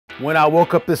When I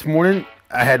woke up this morning,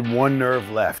 I had one nerve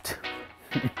left.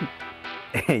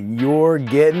 And you're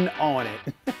getting on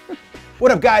it.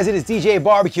 What up, guys? It is DJ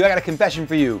Barbecue. I got a confession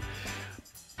for you.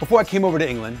 Before I came over to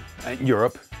England and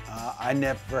Europe, I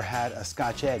never had a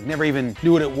Scotch egg. Never even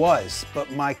knew what it was. But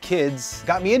my kids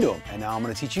got me into them. And now I'm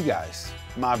gonna teach you guys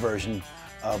my version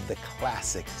of the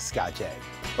classic Scotch egg.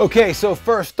 Okay, so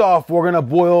first off, we're gonna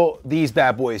boil these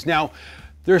bad boys. Now,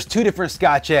 there's two different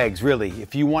Scotch eggs, really.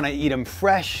 If you wanna eat them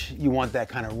fresh, you want that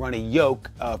kind of runny yolk.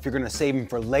 If you're gonna save them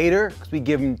for later, because we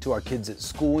give them to our kids at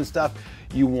school and stuff,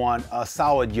 you want a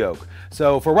solid yolk.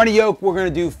 So for runny yolk, we're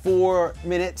gonna do 4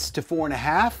 minutes to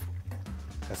 4.5.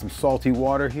 Got some salty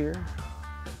water here.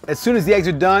 As soon as the eggs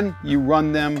are done, you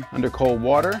run them under cold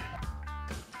water.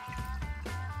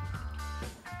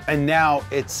 And now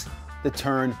it's the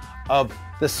turn of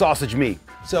the sausage meat.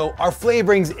 So our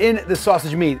flavorings in the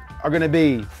sausage meat are gonna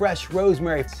be fresh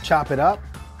rosemary, chop it up.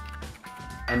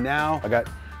 And now I got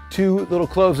 2 little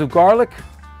cloves of garlic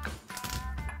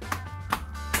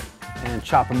and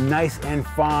chop them nice and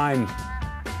fine.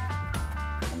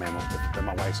 Oh man,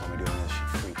 my wife saw me doing this,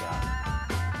 she'd freak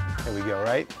out. There we go,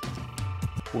 right?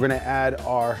 We're gonna add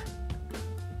our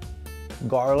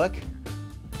garlic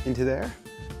into there.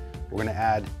 We're gonna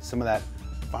add some of that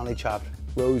finely chopped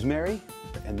rosemary,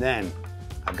 and then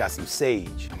I've got some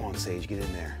sage. Come on, sage, get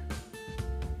in there.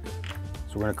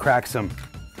 So we're gonna crack some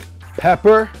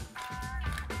pepper,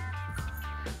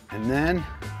 and then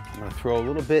I'm gonna throw a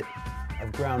little bit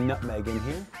of ground nutmeg in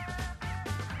here.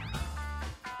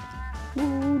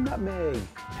 Ooh, nutmeg.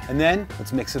 And then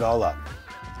let's mix it all up.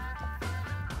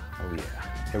 Oh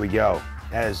yeah, here we go.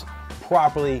 That is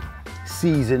properly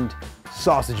seasoned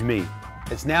sausage meat.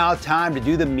 It's now time to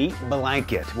do the meat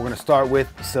blanket. We're gonna start with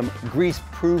some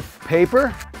grease-proof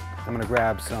paper. I'm gonna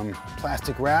grab some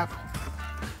plastic wrap,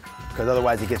 because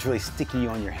otherwise it gets really sticky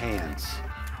on your hands.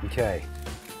 Okay,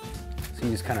 so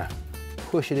you just kind of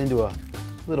push it into a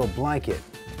little blanket.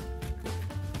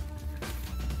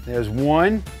 There's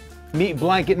one. Meat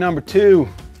blanket number 2.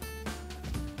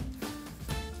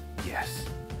 Yes,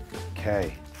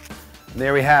 okay. And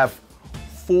there we have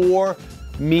 4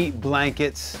 meat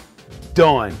blankets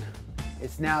done.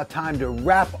 It's now time to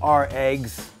wrap our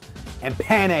eggs and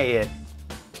pan it.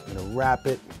 I'm gonna wrap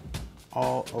it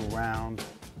all around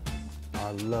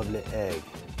our lovely egg.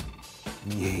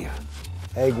 Yeah,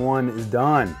 egg 1 is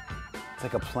done. It's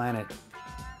like a planet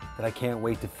that I can't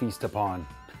wait to feast upon.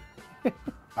 All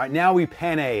right, now we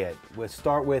pan it. We'll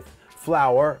start with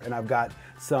flour, and I've got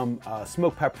some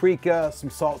smoked paprika, some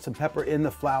salt, some pepper in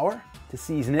the flour to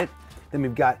season it. Then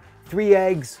we've got 3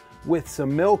 eggs with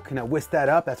some milk, and I whisk that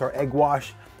up. That's our egg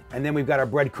wash. And then we've got our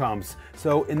breadcrumbs.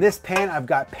 So in this pan, I've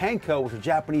got panko, which are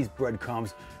Japanese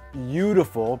breadcrumbs,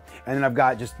 beautiful. And then I've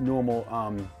got just normal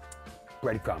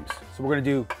breadcrumbs. So we're gonna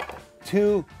do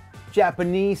 2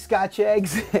 Japanese Scotch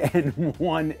eggs and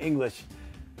 1 English,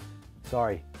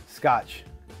 Scotch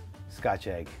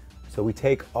egg. So we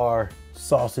take our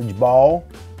sausage ball,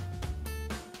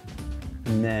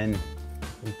 and then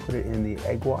we put it in the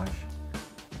egg wash.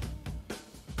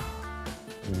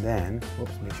 And then,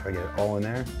 whoops, make sure I get it all in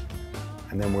there.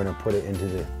 And then we're gonna put it into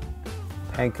the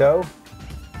panko.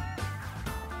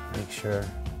 Make sure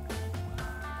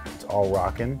it's all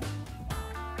rocking.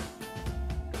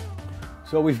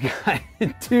 So we've got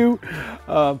 2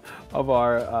 of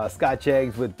our Scotch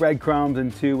eggs with breadcrumbs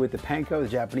and 2 with the panko, the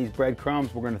Japanese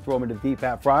breadcrumbs. We're gonna throw them into the deep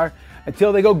fat fryer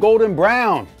until they go golden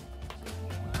brown.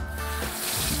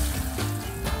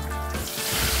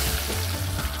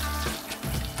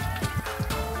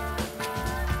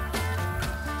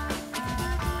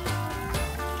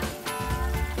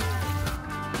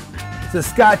 The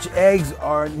Scotch eggs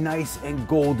are nice and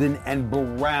golden and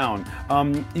brown.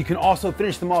 You can also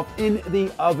finish them off in the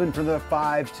oven for the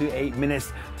 5 to 8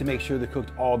 minutes to make sure they're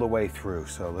cooked all the way through.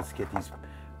 So let's get these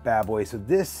bad boys. So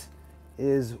this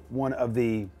is one of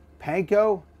the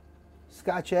panko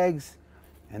Scotch eggs,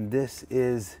 and this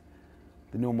is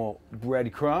the normal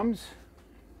breadcrumbs.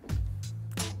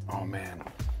 Oh man,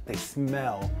 they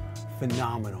smell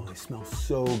phenomenal. They smell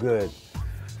so good.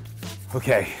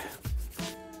 Okay.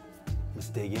 Let's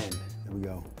dig in. There we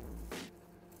go.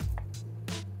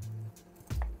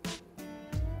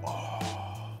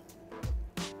 Oh.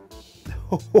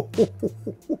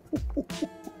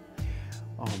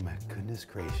 Oh my goodness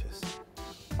gracious.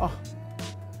 Oh,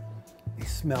 they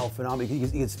smell phenomenal. You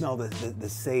can smell the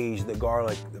sage, the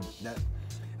garlic,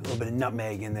 a little bit of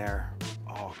nutmeg in there.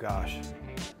 Oh gosh.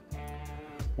 I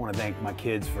want to thank my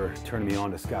kids for turning me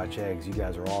on to Scotch eggs. You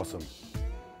guys are awesome.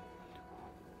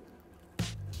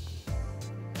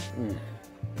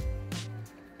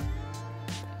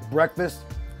 Breakfast,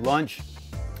 lunch,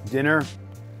 dinner,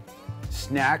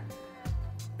 snack.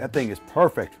 That thing is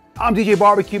perfect. I'm DJ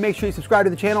Barbecue. Make sure you subscribe to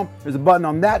the channel. There's a button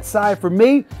on that side for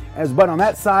me, and there's a button on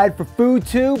that side for food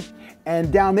too.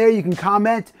 And down there you can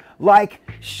comment, like,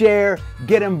 share,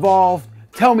 get involved,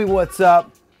 tell me what's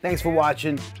up. Thanks for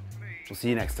watching. We'll see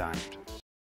you next time.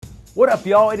 What up,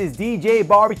 y'all? It is DJ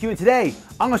Barbecue, and today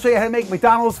I'm gonna show you how to make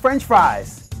McDonald's French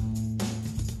fries.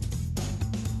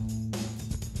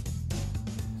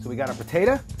 So we got a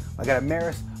potato. I got a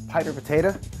Maris Piper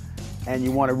potato, and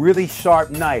you want a really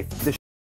sharp knife.